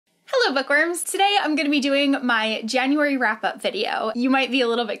Hello bookworms! Today I'm going to be doing my January wrap-up video. You might be a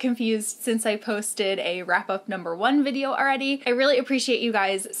little bit confused since I posted a wrap-up #1 video already. I really appreciate you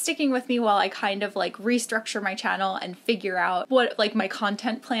guys sticking with me while I kind of like restructure my channel and figure out what like my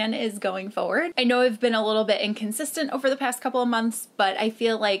content plan is going forward. I know I've been a little bit inconsistent over the past couple of months, but I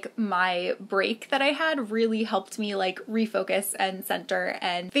feel like my break that I had really helped me like refocus and center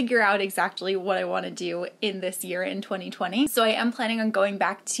and figure out exactly what I want to do in this year in 2020. So I am planning on going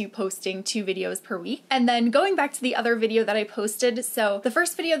back to posting 2 videos per week. And then going back to the other video that I posted, so the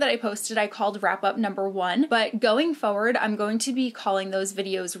first video that I posted I called wrap up #1, but going forward I'm going to be calling those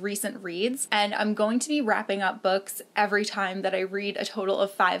videos recent reads, and I'm going to be wrapping up books every time that I read a total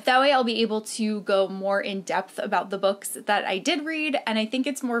of 5. That way I'll be able to go more in depth about the books that I did read, and I think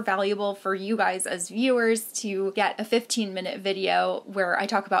it's more valuable for you guys as viewers to get a 15-minute video where I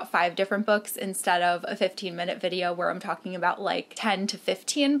talk about 5 different books instead of a 15-minute video where I'm talking about like 10 to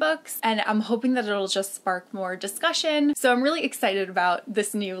 15 books. And I'm hoping that it'll just spark more discussion. So I'm really excited about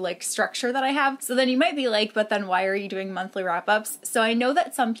this new like structure that I have. So then you might be like, but then why are you doing monthly wrap-ups? So I know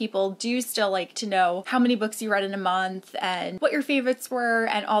that some people do still like to know how many books you read in a month and what your favorites were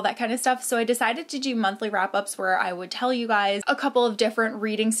and all that kind of stuff. So I decided to do monthly wrap-ups where I would tell you guys a couple of different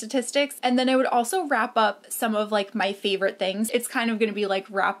reading statistics, and then I would also wrap up some of like my favorite things. It's kind of going to be like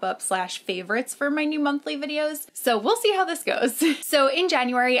wrap-up / favorites for my new monthly videos. So we'll see how this goes. So in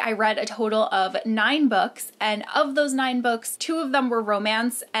January, I read a total of 9 books, and of those 9 books, 2 of them were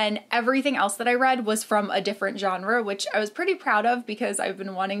romance, and everything else that I read was from a different genre, which I was pretty proud of because I've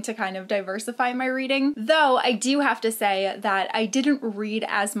been wanting to kind of diversify my reading. Though I do have to say that I didn't read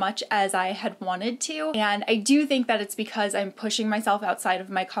as much as I had wanted to, and I do think that it's because I'm pushing myself outside of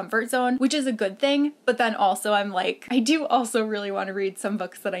my comfort zone, which is a good thing, but then also I'm like, I do also really want to read some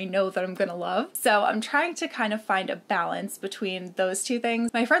books that I know that I'm gonna love. So I'm trying to kind of find a balance between those two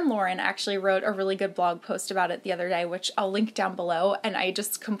things. My friend Lauren actually wrote a really good blog post about it the other day, which I'll link down below, and I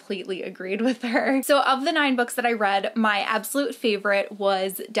just completely agreed with her. So of the 9 books that I read, my absolute favorite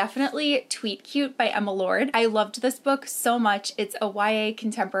was definitely Tweet Cute by Emma Lord. I loved this book so much. It's a YA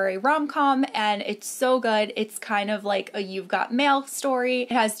contemporary rom-com, and it's so good. It's kind of like a You've Got Mail story.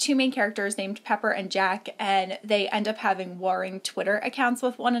 It has 2 main characters named Pepper and Jack, and they end up having warring Twitter accounts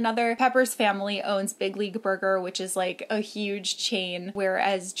with one another. Pepper's family owns Big League Burger, which is like a huge chain,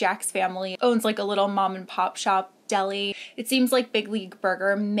 whereas Jack's family owns like a little mom and pop shop deli. It seems like Big League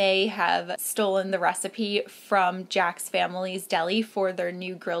Burger may have stolen the recipe from Jack's family's deli for their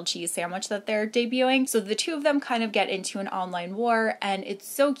new grilled cheese sandwich that they're debuting. So the 2 of them kind of get into an online war, and it's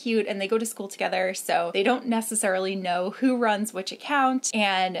so cute, and they go to school together, so they don't necessarily know who runs which account,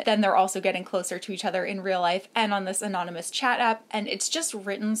 and then they're also getting closer to each other in real life and on this anonymous chat app, and it's just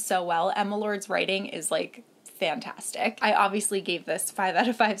written so well. Emma Lord's writing is like fantastic. I obviously gave this 5 out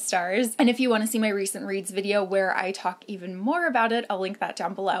of 5 stars. And if you want to see my recent reads video where I talk even more about it, I'll link that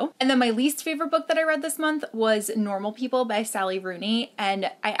down below. And then my least favorite book that I read this month was Normal People by Sally Rooney.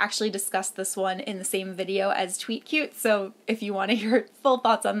 And I actually discussed this one in the same video as Tweet Cute. So if you want to hear full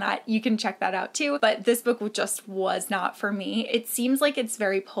thoughts on that, you can check that out too. But this book just was not for me. It seems like it's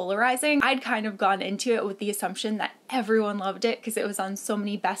very polarizing. I'd kind of gone into it with the assumption that everyone loved it because it was on so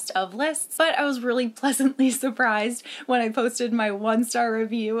many best of lists, but I was really pleasantly surprised when I posted my 1-star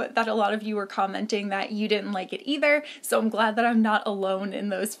review that a lot of you were commenting that you didn't like it either, so I'm glad that I'm not alone in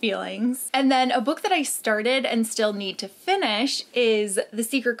those feelings. And then a book that I started and still need to finish is The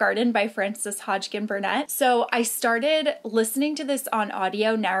Secret Garden by Frances Hodgkin Burnett. So I started listening to this on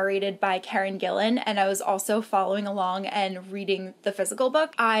audio narrated by Karen Gillan, and I was also following along and reading the physical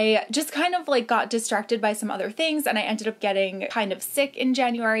book. I just kind of like got distracted by some other things, and I ended up getting kind of sick in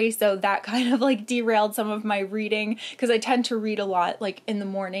January, so that kind of like derailed some of my reading because I tend to read a lot like in the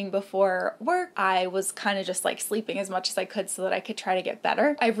morning before work. I was kind of just like sleeping as much as I could so that I could try to get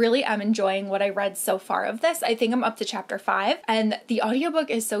better. I really am enjoying what I read so far of this. I think I'm up to chapter 5, and the audiobook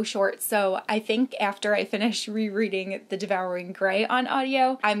is so short, so I think after I finish rereading The Devouring Grey on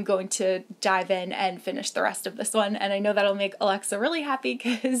audio, I'm going to dive in and finish the rest of this one, and I know that'll make Alexa really happy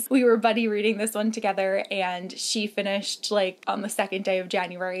because we were buddy reading this one together, and she finished like on the 2nd day of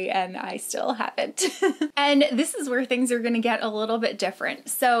January and I still haven't. And this is where things are gonna get a little bit different.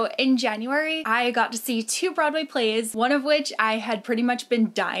 So in January, I got to see 2 Broadway plays, one of which I had pretty much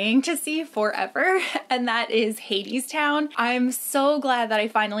been dying to see forever, and that is Hadestown. I'm so glad that I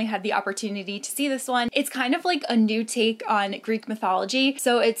finally had the opportunity to see this one. It's kind of like a new take on Greek mythology.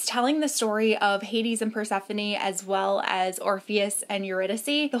 So it's telling the story of Hades and Persephone as well as Orpheus and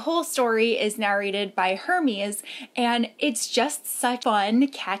Eurydice. The whole story is narrated by Hermes, and it's just such fun,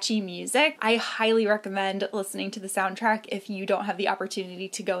 catchy music. I highly recommend listening to the soundtrack if you don't have the opportunity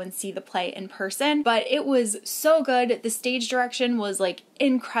to go and see the play in person, but it was so good. The stage direction was like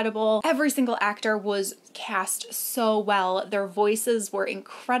incredible. Every single actor was cast so well. Their voices were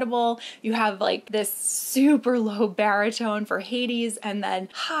incredible. You have like this super low baritone for Hades and then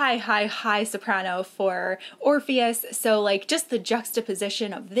high soprano for Orpheus. So like just the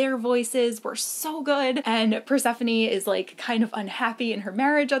juxtaposition of their voices were so good. And Persephone is like kind of unhappy in her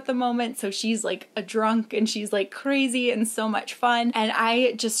marriage at the moment. So she's like a drunk and she's like crazy and so much fun. And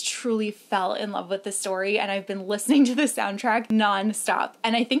I just truly fell in love with the story, and I've been listening to the soundtrack nonstop.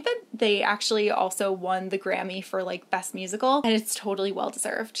 And I think that they actually also won the Grammy for like Best Musical, and it's totally well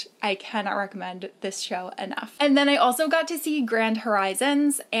deserved. I cannot recommend this show enough. And then I also got to see Grand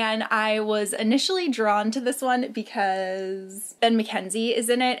Horizons, and I was initially drawn to this one because Ben McKenzie is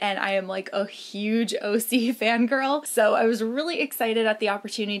in it, and I am like a huge OC fangirl, so I was really excited at the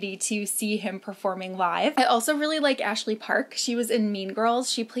opportunity to see him performing live. I also really like Ashley Park. She was in Mean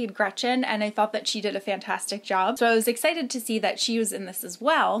Girls. She played Gretchen, and I thought that she did a fantastic job, so I was excited to see that she was in this as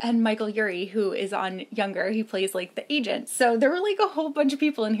well. And Michael Urie, who is on Younger, he plays like the agent. So there were like a whole bunch of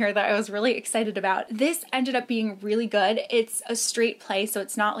people in here that I was really excited about. This ended up being really good. It's a straight play, so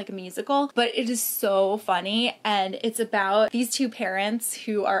it's not like a musical, but it is so funny, and it's about these two parents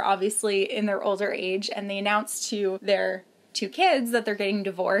who are obviously in their older age, and they announce to their two kids that they're getting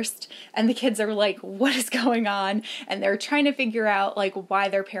divorced, and the kids are like, what is going on? And they're trying to figure out like why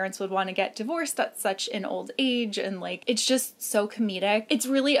their parents would want to get divorced at such an old age, and like it's just so comedic. It's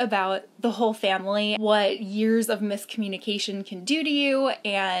really about the whole family, what years of miscommunication can do to you,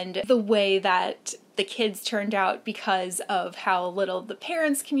 and the way that the kids turned out because of how little the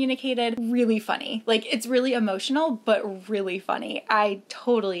parents communicated. Really funny. Like, it's really emotional, but really funny. I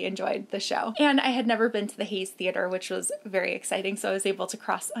totally enjoyed the show. And I had never been to the Hayes Theater, which was very exciting, so I was able to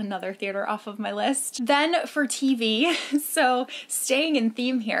cross another theater off of my list. Then for TV, so staying in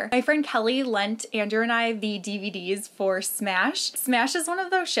theme here, my friend Kelly lent Andrew and I the DVDs for Smash. Smash is one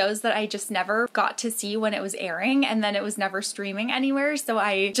of those shows that I just never got to see when it was airing, and then it was never streaming anywhere, so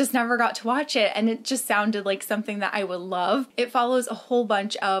I just never got to watch it, and it just sounded like something that I would love. It follows a whole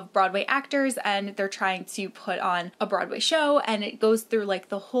bunch of Broadway actors, and they're trying to put on a Broadway show, and it goes through like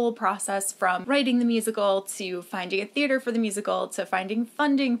the whole process from writing the musical to finding a theater for the musical to finding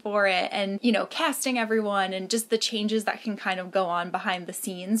funding for it, and you know, casting everyone, and just the changes that can kind of go on behind the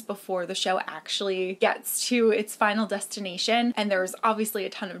scenes before the show actually gets to its final destination. And there's obviously a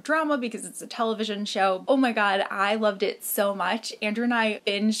ton of drama because it's a television show. Oh my god, I loved it so much. Andrew and I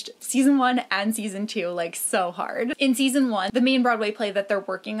binged season 1 and season 2 like so hard. In season 1, the main Broadway play that they're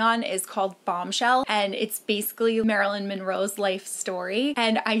working on is called Bombshell, and it's basically Marilyn Monroe's life story,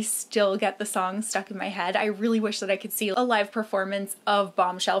 and I still get the song stuck in my head. I really wish that I could see a live performance of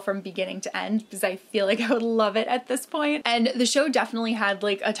Bombshell from beginning to end because I feel like I would love it at this point. And the show definitely had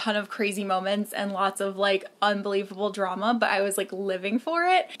like a ton of crazy moments and lots of like unbelievable drama, but I was like living for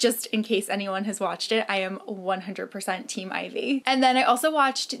it. Just in case anyone has watched it, I am 100% Team Ivy. And then I also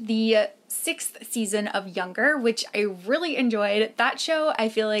watched the 6th season of Younger, which I really enjoyed. That show, I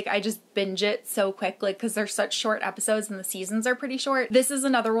feel like I just binge it so quick, like because they're such short episodes and the seasons are pretty short. This is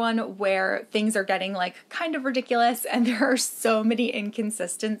another one where things are getting like kind of ridiculous, and there are so many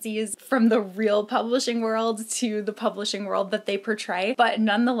inconsistencies from the real publishing world to the publishing world that they portray, but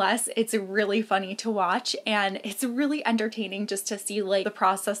nonetheless it's really funny to watch, and it's really entertaining just to see like the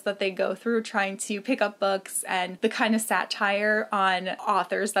process that they go through trying to pick up books and the kind of satire on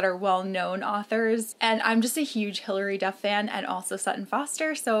authors that are well known authors. And I'm just a huge Hilary Duff fan and also Sutton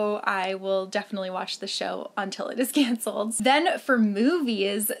Foster, so I will definitely watch the show until it is canceled. Then for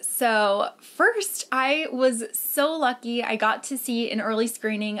movies, so first I was so lucky I got to see an early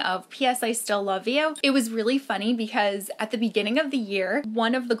screening of P.S. I Still Love You. It was really funny because at the beginning of the year,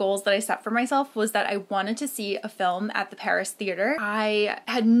 one of the goals that I set for myself was that I wanted to see a film at the Paris Theater. I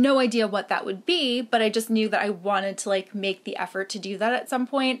had no idea what that would be, but I just knew that I wanted to like make the effort to do that at some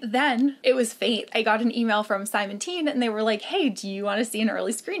point. Then it was fate. I got an email from Simon Teen and they were like, hey, do you want to see an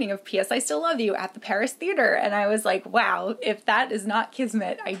early screening of P.S. I Still Love You at the Paris Theater? And I was like, wow, if that is not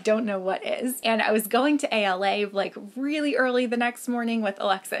kismet, I don't know what is. And I was going to ALA like really early the next morning with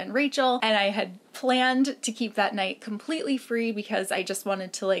Alexa and Rachel, and I had planned to keep that night completely free because I just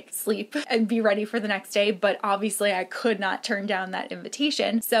wanted to like sleep and be ready for the next day, but obviously I could not turn down that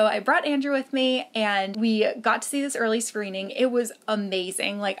invitation. So I brought Andrew with me and we got to see this early screening. It was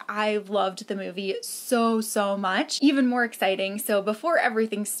amazing. Like, I loved the movie so much. Even more exciting, so before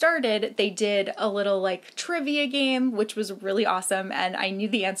everything started, they did a little like trivia game, which was really awesome, and I knew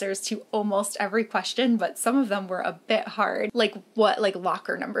the answers to almost every question, but some of them were a bit hard. Like, what like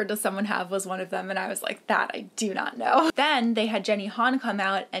locker number does someone have was one of them, and I was like, that I do not know. Then they had Jenny Han come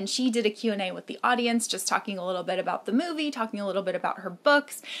out and she did a Q&A with the audience, just talking a little bit about the movie, talking a little bit about her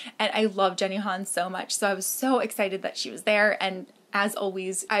books, and I love Jenny Han so much, so I was so excited that she was there. And as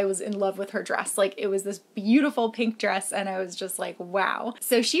always, I was in love with her dress. Like, it was this beautiful pink dress and I was just like, wow.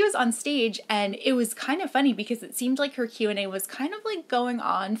 So she was on stage and it was kind of funny because it seemed like her Q&A was kind of like going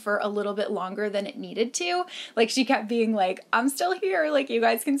on for a little bit longer than it needed to. Like, she kept being like, I'm still here, like you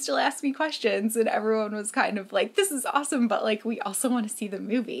guys can still ask me questions, and everyone was kind of like, this is awesome, but like we also want to see the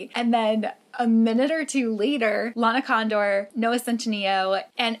movie. And then a minute or two later, Lana Condor, Noah Centineo,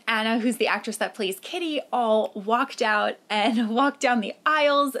 and Anna, who's the actress that plays Kitty, all walked out and walked down the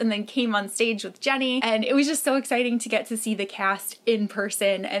aisles and then came on stage with Jenny. And it was just so exciting to get to see the cast in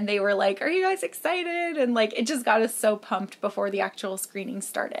person. And they were like, are you guys excited? And like, it just got us so pumped before the actual screening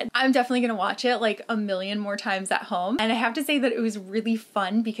started. I'm definitely gonna watch it like a million more times at home. And I have to say that it was really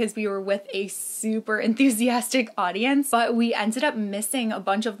fun because we were with a super enthusiastic audience, but we ended up missing a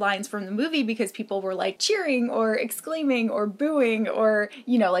bunch of lines from the movie because people were like cheering or exclaiming or booing, or,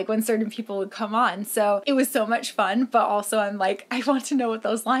 you know, like when certain people would come on. So it was so much fun, but also I'm like, I want to know what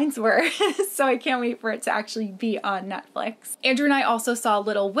those lines were. So I can't wait for it to actually be on Netflix. Andrew and I also saw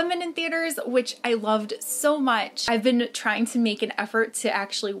Little Women in theaters, which I loved so much. I've been trying to make an effort to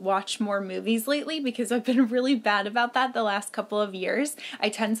actually watch more movies lately because I've been really bad about that the last couple of years. I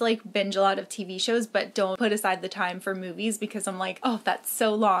tend to like binge a lot of TV shows, but don't put aside the time for movies because I'm like, oh, that's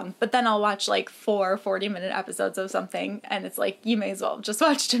so long. But then I'll watch like 4 40-minute episodes of something and it's like, you may as well just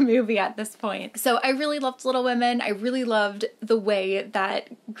watch a movie at this point. So I really loved Little Women. I really loved the way that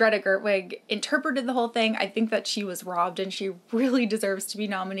Greta Gerwig interpreted the whole thing. I think that she was robbed and she really deserves to be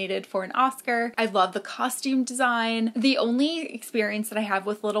nominated for an Oscar. I love the costume design. The only experience that I have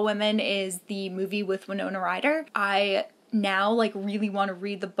with Little Women is the movie with Winona Ryder. I now like really want to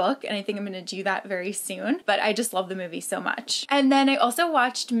read the book and I think I'm going to do that very soon, but I just love the movie so much. And then I also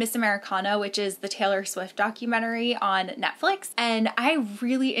watched Miss Americana, which is the Taylor Swift documentary on Netflix, and I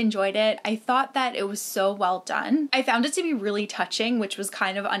really enjoyed it. I thought that it was so well done. I found it to be really touching, which was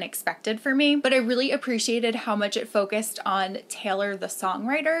kind of unexpected for me, but I really appreciated how much it focused on Taylor the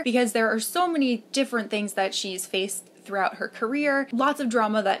songwriter, because there are so many different things that she's faced throughout her career, lots of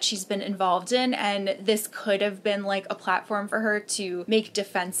drama that she's been involved in, and this could have been like a platform for her to make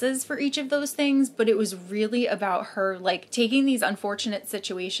defenses for each of those things, but it was really about her like taking these unfortunate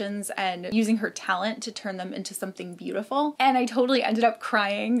situations and using her talent to turn them into something beautiful. And I totally ended up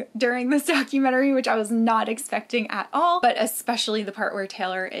crying during this documentary, which I was not expecting at all, but especially the part where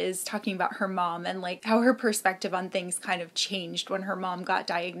Taylor is talking about her mom and like how her perspective on things kind of changed when her mom got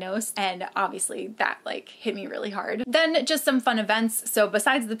diagnosed, and obviously that like hit me really hard. Then just some fun events. So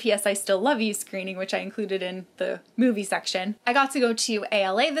besides the PS I Still Love You screening, which I included in the movie section, I got to go to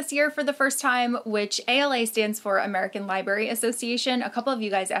ALA this year for the first time, which ALA stands for American Library Association. A couple of you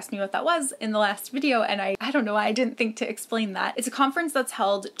guys asked me what that was in the last video, and I don't know why I didn't think to explain that. It's a conference that's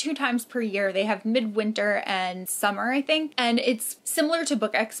held 2 times per year. They have midwinter and summer, I think, and it's similar to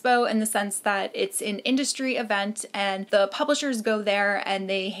Book Expo in the sense that it's an industry event and the publishers go there and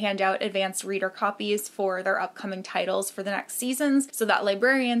they hand out advanced reader copies for their upcoming titles for the next seasons so that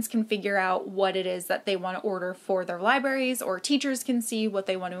librarians can figure out what it is that they want to order for their libraries, or teachers can see what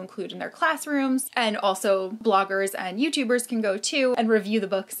they want to include in their classrooms, and also bloggers and YouTubers can go too and review the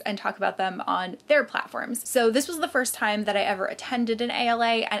books and talk about them on their platforms. So this was the first time that I ever attended an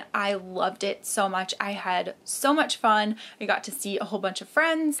ALA and I loved it so much. I had so much fun. I got to see a whole bunch of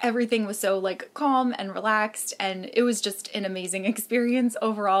friends. Everything was so like calm and relaxed, and it was just an amazing experience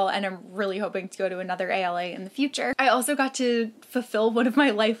overall, and I'm really hoping to go to another ALA in the future. I also got to fulfill one of my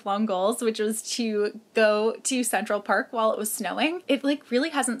lifelong goals, which was to go to Central Park while it was snowing. It like really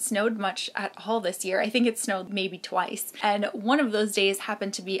hasn't snowed much at all this year. I think it snowed maybe twice. And one of those days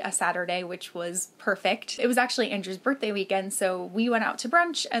happened to be a Saturday, which was perfect. It was actually Andrew's birthday weekend, so we went out to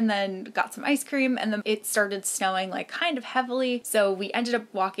brunch and then got some ice cream, and then it started snowing like kind of heavily. So we ended up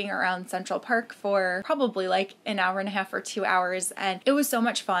walking around Central Park for probably like an hour and a half or 2 hours, and it was so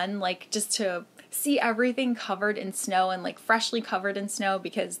much fun, like just to see everything covered in snow and like freshly covered in snow,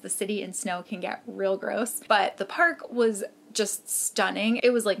 because the city in snow can get real gross. But the park was just stunning.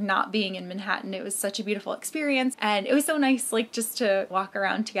 It was like not being in Manhattan. It was such a beautiful experience, and it was so nice like just to walk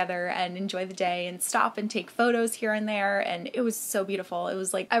around together and enjoy the day and stop and take photos here and there, and it was so beautiful. It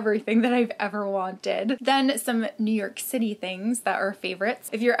was like everything that I've ever wanted. Then some New York City things that are favorites.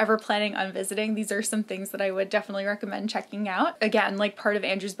 If you're ever planning on visiting, these are some things that I would definitely recommend checking out. Again, like part of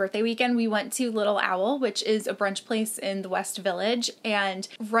Andrew's birthday weekend, we went to Little Owl, which is a brunch place in the West Village, and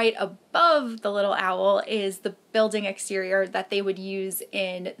right above the Little Owl is the building exterior that they would use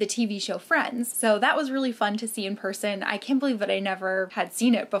in the TV show Friends. So that was really fun to see in person. I can't believe that I never had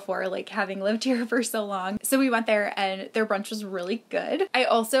seen it before, like having lived here for so long. So we went there and their brunch was really good. I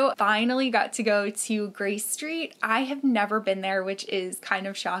also finally got to go to Grace Street. I have never been there, which is kind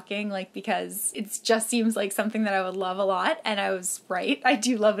of shocking, like because it just seems like something that I would love a lot, and I was right. I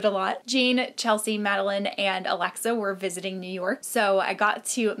do love it a lot. Jane, Chelsea, Madeline, and Alexa were visiting New York, so I got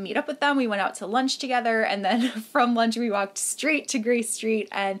to meet up with them. We went out to lunch together, and then from lunch we walked straight to Grace Street,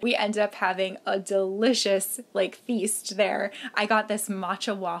 and we ended up having a delicious like feast there. I got this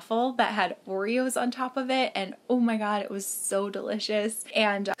matcha waffle that had Oreos on top of it, and oh my god, it was so delicious.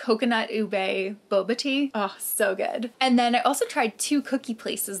 And coconut ube boba tea, oh so good. And then I also tried 2 cookie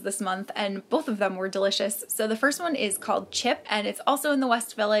places this month, and both of them were delicious. So the first one is called Chip, and it's also in the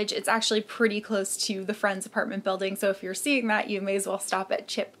West Village. It's actually pretty close to the Friends apartment building, so if you're seeing that, you may as well stop at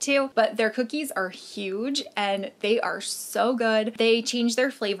Chip too. But their cookies are huge and they are so good. They change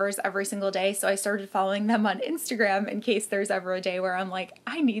their flavors every single day, so I started following them on Instagram in case there's ever a day where I'm like,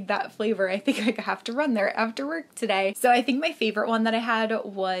 I need that flavor. I think I have to run there after work today. So I think my favorite one that I had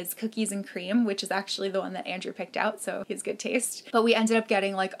was cookies and cream, which is actually the one that Andrew picked out, so he has good taste. But we ended up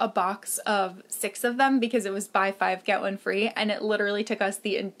getting like a box of 6 of them because it was buy 5 get 1 free, and it literally took us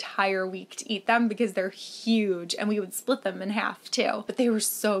the entire week to eat them because they're huge, and we would split them in half too. But they were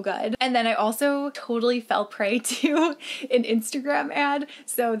so good. And then I also totally fell prey to an Instagram ad.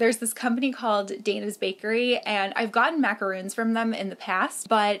 So there's this company called Dana's Bakery, and I've gotten macaroons from them in the past,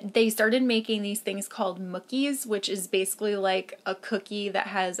 but they started making these things called Mookies, which is basically like a cookie that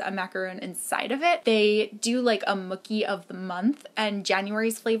has a macaroon inside of it. They do like a Mookie of the month, and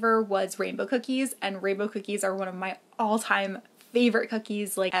January's flavor was rainbow cookies, and rainbow cookies are one of my all-time favorite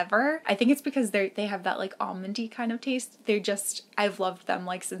cookies like ever. I think it's because they have that like almondy kind of taste. I've loved them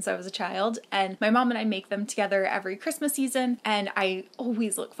like since I was a child, and my mom and I make them together every Christmas season, and I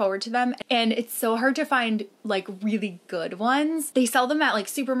always look forward to them. And it's so hard to find like really good ones. They sell them at like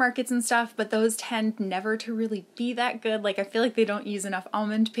supermarkets and stuff, but those tend never to really be that good. Like I feel like they don't use enough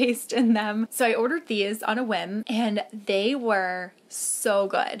almond paste in them. So I ordered these on a whim, and they were so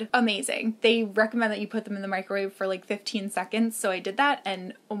good. Amazing. They recommend that you put them in the microwave for like 15 seconds. So I did that,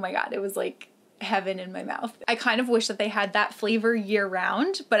 and oh my god, it was like heaven in my mouth. I kind of wish that they had that flavor year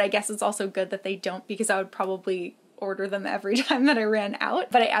round, but I guess it's also good that they don't, because I would probably order them every time that I ran out.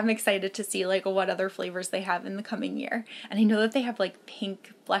 But I am excited to see like what other flavors they have in the coming year. And I know that they have like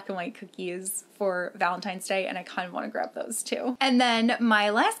pink black and white cookies for Valentine's Day, and I kind of want to grab those too. And then my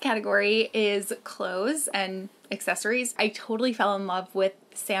last category is clothes and accessories. I totally fell in love with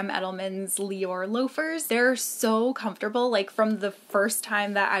Sam Edelman's Lior loafers. They're so comfortable. Like from the first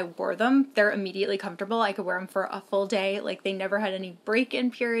time that I wore them, they're immediately comfortable. I could wear them for a full day. Like they never had any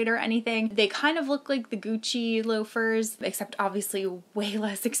break-in period or anything. They kind of look like the Gucci loafers, except obviously way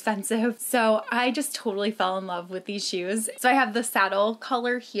less expensive. So I just totally fell in love with these shoes. So I have the saddle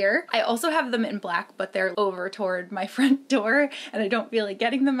color here. I also have them in black, but they're over toward my front door, and I don't feel like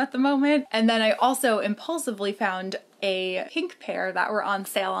getting them at the moment. And then I also impulsively found a pink pair that were on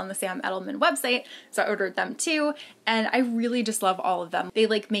sale on the Sam Edelman website, so I ordered them too, and I really just love all of them. They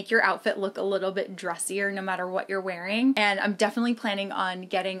like make your outfit look a little bit dressier no matter what you're wearing, and I'm definitely planning on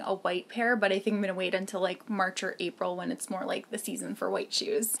getting a white pair, but I think I'm gonna wait until like March or April when it's more like the season for white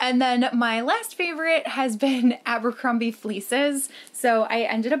shoes. And then my last favorite has been Abercrombie fleeces. So I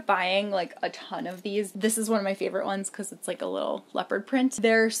ended up buying like a ton of these. This is one of my favorite ones because it's like a little leopard print.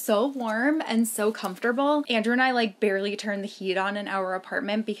 They're so warm and so comfortable. Andrew and I like barely turn the heat on in our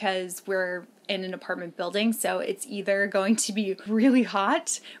apartment because we're in an apartment building, so it's either going to be really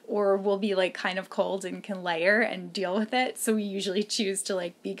hot or we'll be like kind of cold and can layer and deal with it. So we usually choose to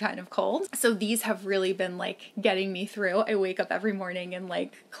like be kind of cold. So these have really been like getting me through. I wake up every morning and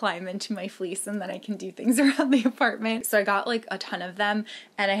like climb into my fleece, and then I can do things around the apartment. So I got like a ton of them,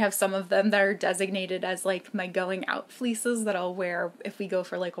 and I have some of them that are designated as like my going out fleeces that I'll wear if we go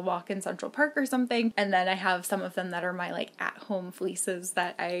for like a walk in Central Park or something. And then I have some of them that are my like at home fleeces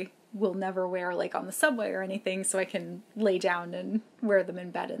that I will never wear like on the subway or anything, so I can lay down and wear them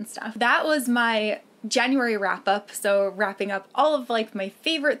in bed and stuff. That was my January wrap up, so wrapping up all of like my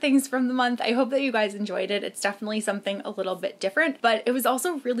favorite things from the month. I hope that you guys enjoyed it. It's definitely something a little bit different, but it was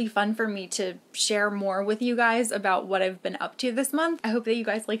also really fun for me to share more with you guys about what I've been up to this month. I hope that you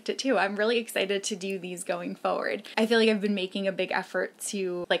guys liked it too. I'm really excited to do these going forward. I feel like I've been making a big effort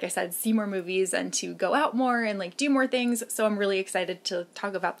to, like I said, see more movies and to go out more and like do more things, so I'm really excited to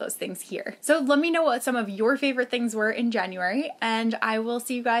talk about those things here. So let me know what some of your favorite things were in January, and I will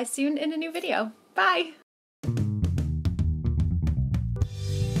see you guys soon in a new video. Bye!